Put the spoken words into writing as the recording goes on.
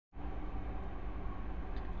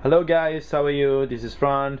Hello guys, how are you? This is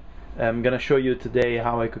Fran. I'm gonna show you today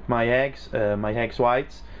how I cook my eggs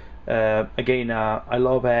whites. I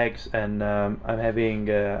love eggs, and I'm having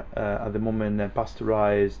at the moment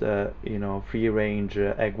pasteurized, free-range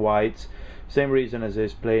egg whites. Same reason as I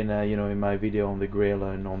explained, in my video on the grill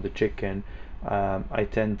and on the chicken. I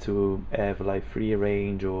tend to have like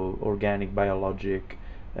free-range or organic biologic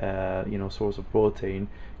source of protein,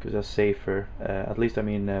 because that's safer, at least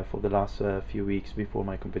for the last few weeks before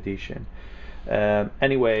my competition.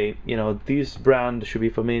 Anyway, this brand should be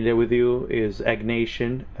familiar with you, is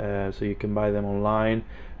EggNation. So you can buy them online.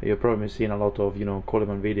 You've probably seen a lot of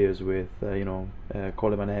Coleman videos with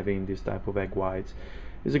Coleman having this type of egg whites.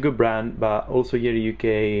 It's a good brand, but also here in the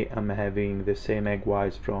UK I'm having the same egg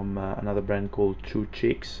whites from another brand called Two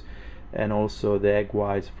Chicks, and also the egg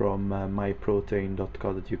whites from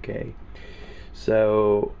myprotein.co.uk.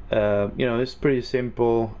 So it's pretty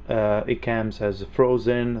simple. It comes as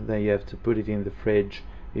frozen, then you have to put it in the fridge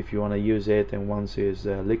if you want to use it, and once it's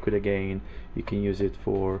liquid again, you can use it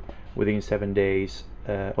for within 7 days.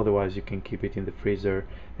 Otherwise you can keep it in the freezer,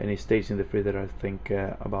 and it stays in the freezer I think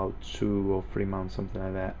about 2 or 3 months, something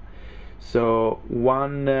like that. So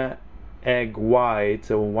one egg white,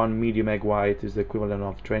 so one medium egg white, is the equivalent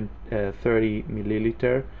of 30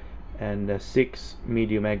 milliliter, and 6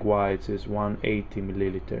 medium egg whites is 180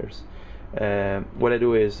 milliliters. What I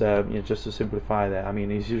do is, just to simplify that,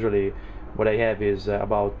 it's usually what I have is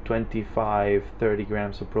about 25-30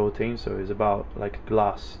 grams of protein, so it's about like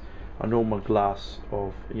a normal glass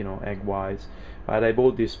of egg whites. But I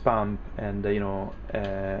bought this pump, and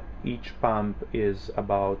each pump is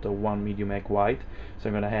about 1 medium egg white, so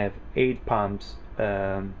I'm gonna have 8 pumps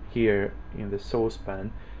here in the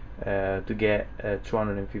saucepan to get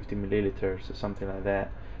 250 milliliters or something like that,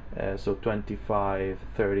 so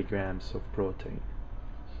 25-30 grams of protein.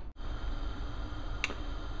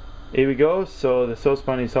 Here we go. So the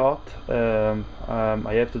saucepan is hot.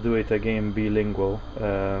 I have to do it again bilingual,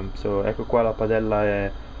 so ecco qua, la padella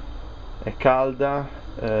è calda,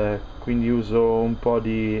 quindi uso un po'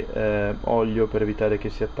 di olio per evitare che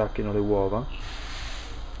si attacchino le uova.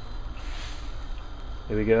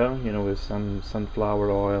 Here we go, with some sunflower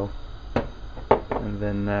oil, and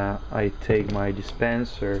then I take my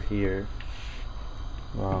dispenser here.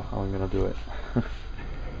 Wow, how I'm gonna do it.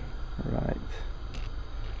 Right.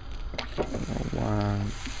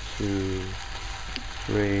 1, 2,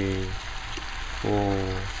 3, 4,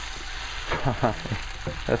 5.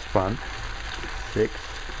 That's fun. 6,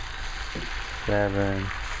 7,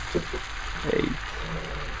 8.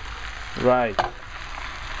 Right.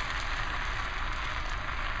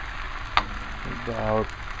 About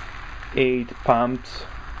 8 pumps,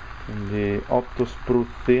 quindi 8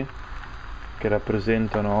 spruzzi che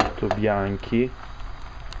rappresentano 8 bianchi,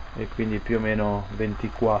 e quindi più o meno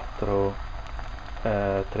 24-30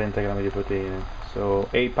 grammi di proteine. So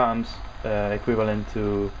 8 pumps equivalent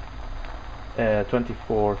to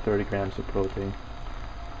 24-30 grams of protein.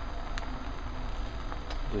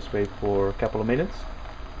 Just wait for a couple of minutes.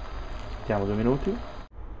 Aspettiamo 2 minuti.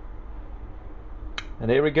 And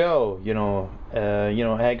here we go.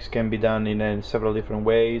 Eggs can be done in several different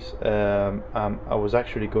ways. I was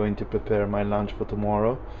actually going to prepare my lunch for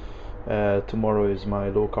tomorrow. Tomorrow is my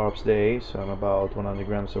low carbs day, so I'm about 100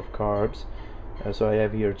 grams of carbs. So I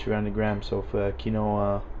have here 200 grams of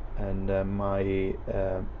quinoa and my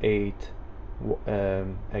 8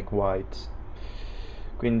 egg whites.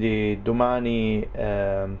 Quindi domani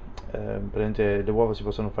praticamente le uova si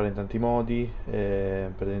possono fare in tanti modi,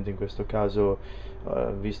 praticamente in questo caso,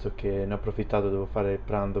 visto che ne ho approfittato, devo fare il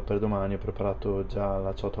pranzo per domani, ho preparato già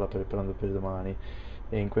la ciotola per il pranzo per domani,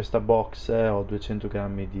 e in questa box ho 200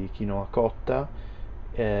 grammi di quinoa cotta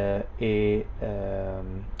e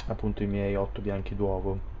appunto i miei 8 bianchi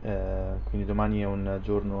d'uovo. Quindi domani è un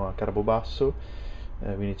giorno a carbo basso,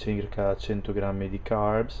 quindi circa 100 grammi di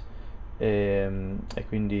carbs, e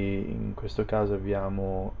quindi in questo caso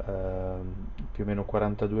abbiamo più o meno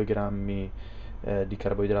 42 grammi di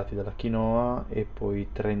carboidrati dalla quinoa, e poi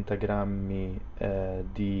 30 grammi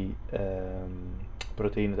di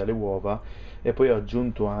proteine dalle uova, e poi ho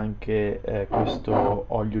aggiunto anche questo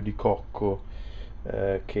olio di cocco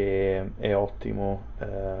che è ottimo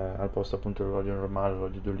al posto appunto dell'olio normale,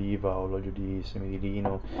 l'olio d'oliva o l'olio di semi di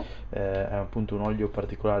lino. È appunto un olio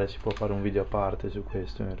particolare, si può fare un video a parte su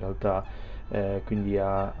questo in realtà. Quindi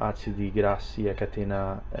ha acidi grassi a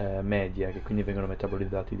catena media, che quindi vengono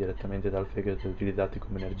metabolizzati direttamente dal fegato e utilizzati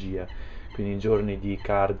come energia. Quindi in giorni di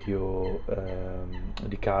carbo,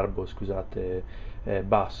 scusate,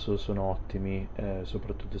 basso, sono ottimi,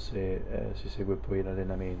 soprattutto se si segue poi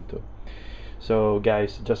l'allenamento. So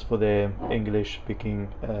guys, just for the English speaking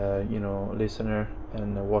listener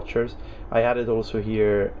and watchers, I added also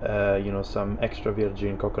here some extra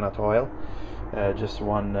virgin coconut oil, just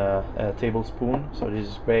 1 tablespoon. So this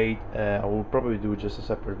is great. I will probably do just a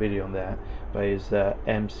separate video on that, but it's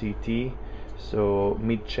MCT, so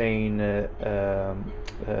mid-chain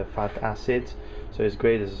fat acids. So it's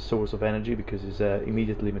great as a source of energy because it's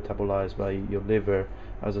immediately metabolized by your liver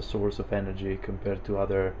as a source of energy compared to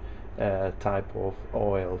other type of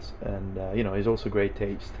oils, and it's also great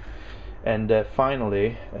taste. And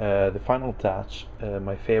finally, the final touch,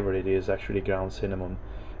 my favorite, is actually ground cinnamon.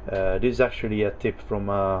 This is actually a tip from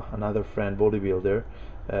another friend, bodybuilder,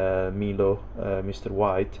 Milo, Mr.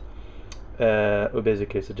 White, who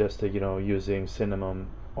basically suggested using cinnamon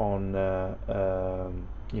on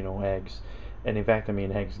eggs. And in fact, I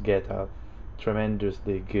mean, eggs get a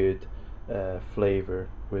tremendously good flavor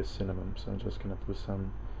with cinnamon. So I'm just gonna put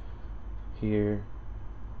some here.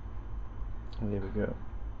 There we go.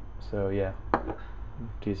 So yeah,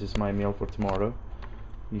 this is my meal for tomorrow.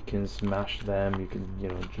 You can smash them, you can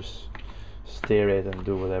just stir it and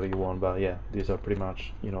do whatever you want, but yeah, these are pretty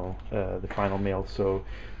much the final meal. So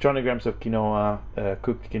 200 grams of quinoa,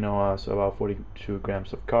 cooked quinoa, so about 42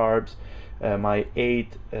 grams of carbs, my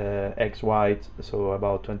 8 eggs white, so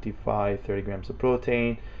about 25-30 grams of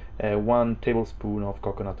protein, 1 tablespoon of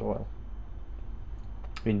coconut oil.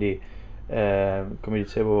 Quindi come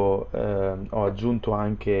dicevo, ho aggiunto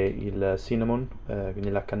anche il cinnamon, quindi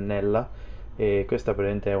la cannella, e questo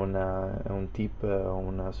praticamente è un tip,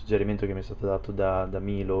 un suggerimento che mi è stato dato da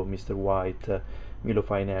Milo, Mr. White, Milo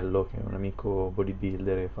Fainello, che è un amico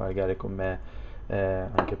bodybuilder che fa le gare con me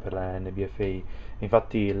anche per la NBFI.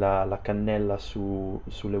 Infatti la cannella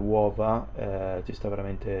sulle uova ci sta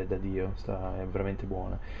veramente da Dio, è veramente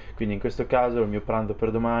buona. Quindi in questo caso il mio pranzo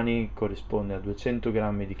per domani corrisponde a 200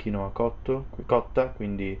 grammi di quinoa cotta,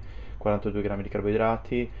 quindi 42 grammi di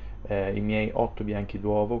carboidrati, i miei 8 bianchi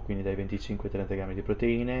d'uovo, quindi dai 25 ai 30 grammi di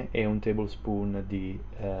proteine, e un tablespoon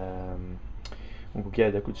un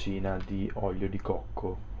cucchiaio da cucina di olio di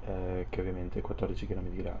cocco, che ovviamente è 14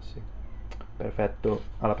 grammi di grassi. Perfetto,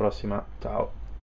 alla prossima, ciao!